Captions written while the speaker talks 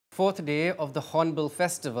Fourth day of the Hornbill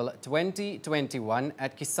Festival 2021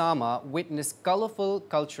 at Kisama witnessed colourful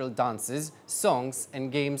cultural dances, songs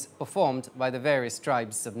and games performed by the various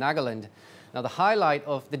tribes of Nagaland. Now, the highlight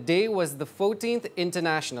of the day was the 14th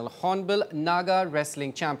International Hornbill Naga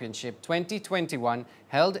Wrestling Championship 2021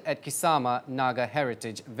 held at Kisama Naga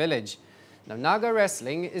Heritage Village. Now, Naga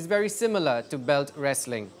wrestling is very similar to belt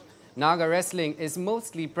wrestling. Naga wrestling is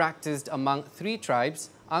mostly practiced among three tribes,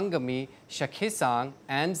 Angami, Shakhisang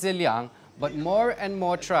and Ziliang, but more and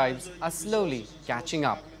more tribes are slowly catching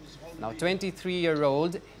up. Now,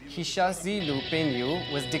 23-year-old Hishazilu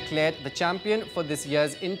Penyu was declared the champion for this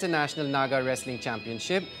year's International Naga Wrestling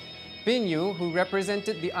Championship. Penyu, who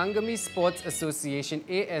represented the Angami Sports Association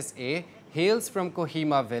ASA, hails from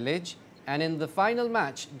Kohima village and in the final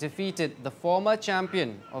match defeated the former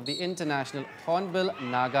champion of the International Hornbill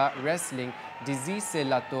Naga Wrestling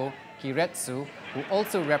Diziselato Kiretsu, who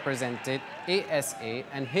also represented ASA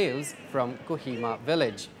and hails from Kohima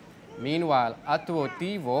village. Meanwhile, Atuo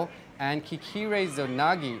Tivo and Kikire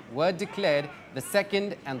Zonagi were declared the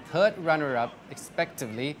second and third runner-up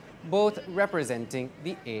respectively, both representing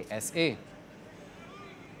the ASA.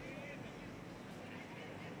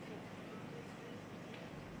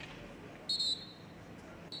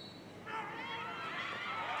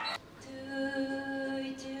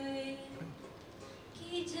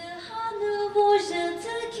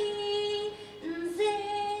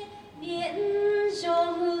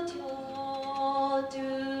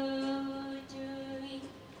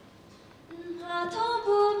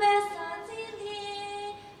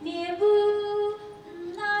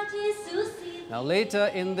 Now, later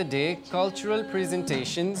in the day, cultural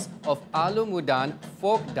presentations of Alumudan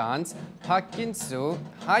folk dance, Pakinsu,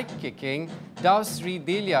 high kicking, Dausri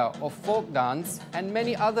Delia of folk dance, and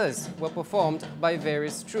many others were performed by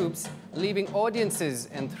various troops, leaving audiences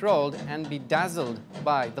enthralled and bedazzled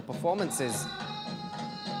by the performances.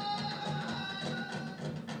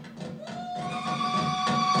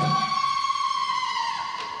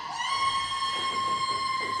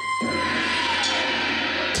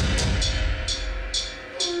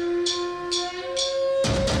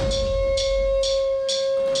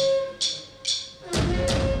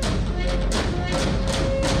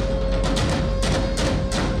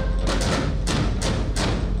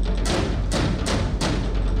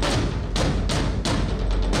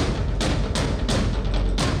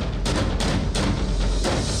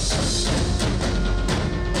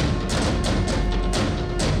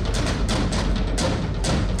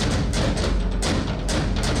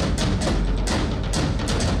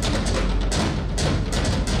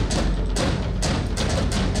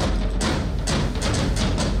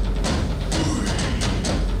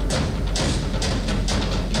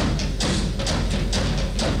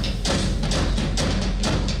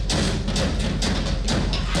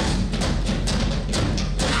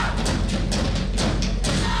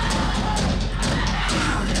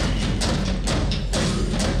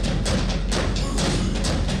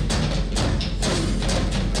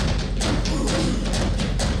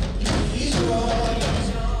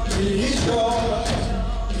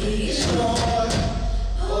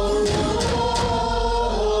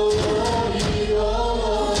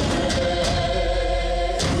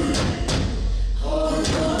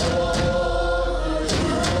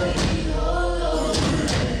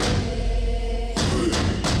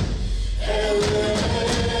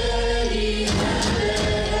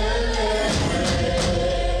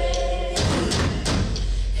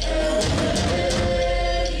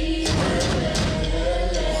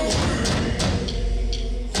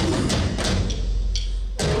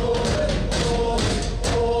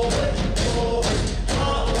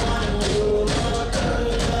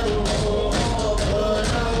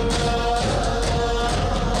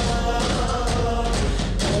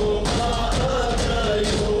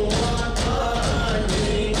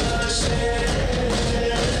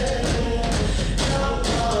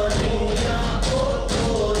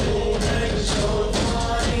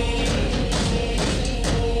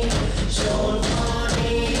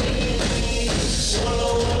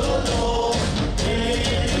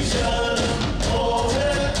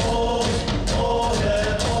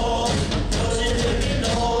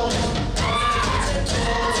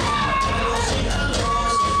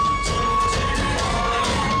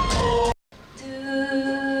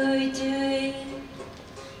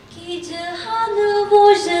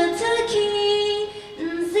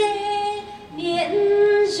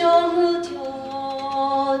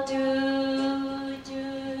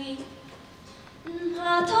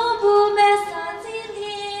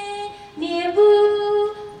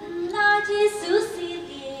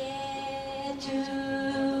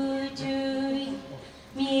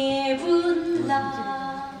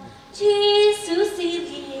 la, Jesus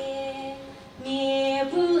ilie, nie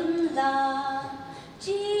bun la,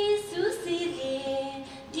 Jesus ilie,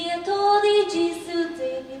 dia tori Jesus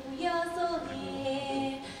te bibuya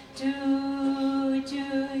solie, tu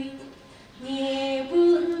jui, nie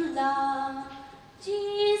bun la,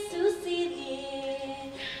 Jesus ilie.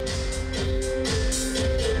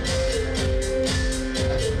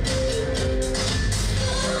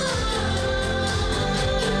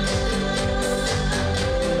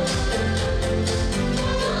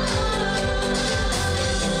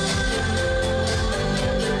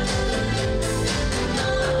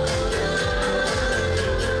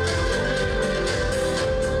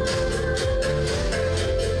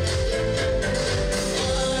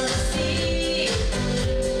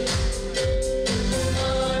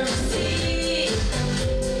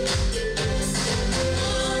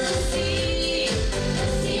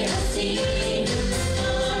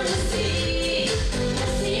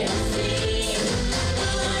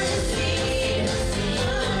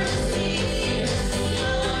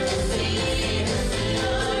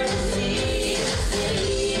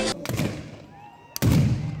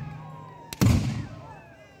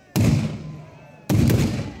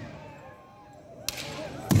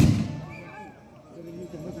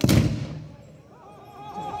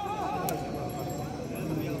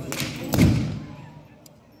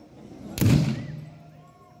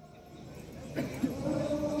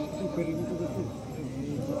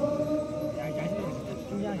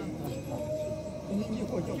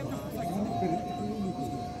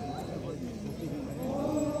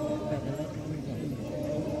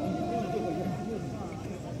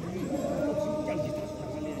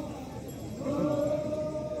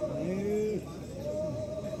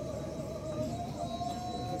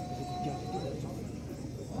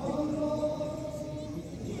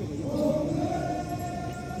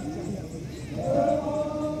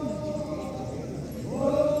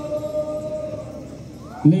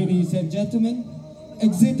 Ladies and gentlemen,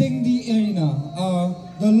 exiting the arena are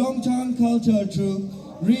the Longchan cultural troupe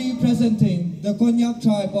representing the Konyak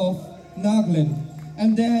tribe of Nagaland,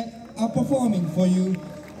 and they are performing for you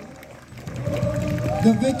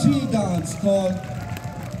the victory dance called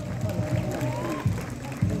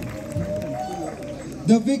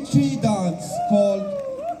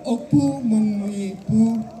Okpu Mungwi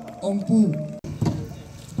Pu Ongpu.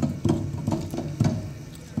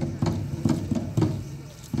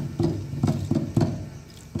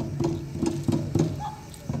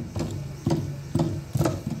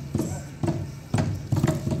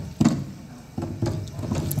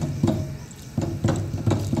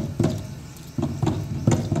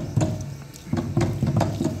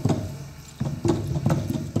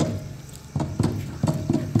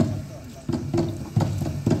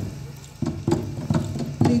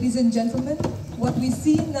 Ladies and gentlemen, what we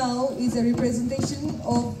see now is a representation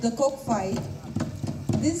of the cockfight.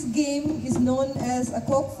 This game is known as a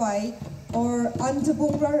cockfight or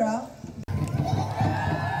Antebong Rara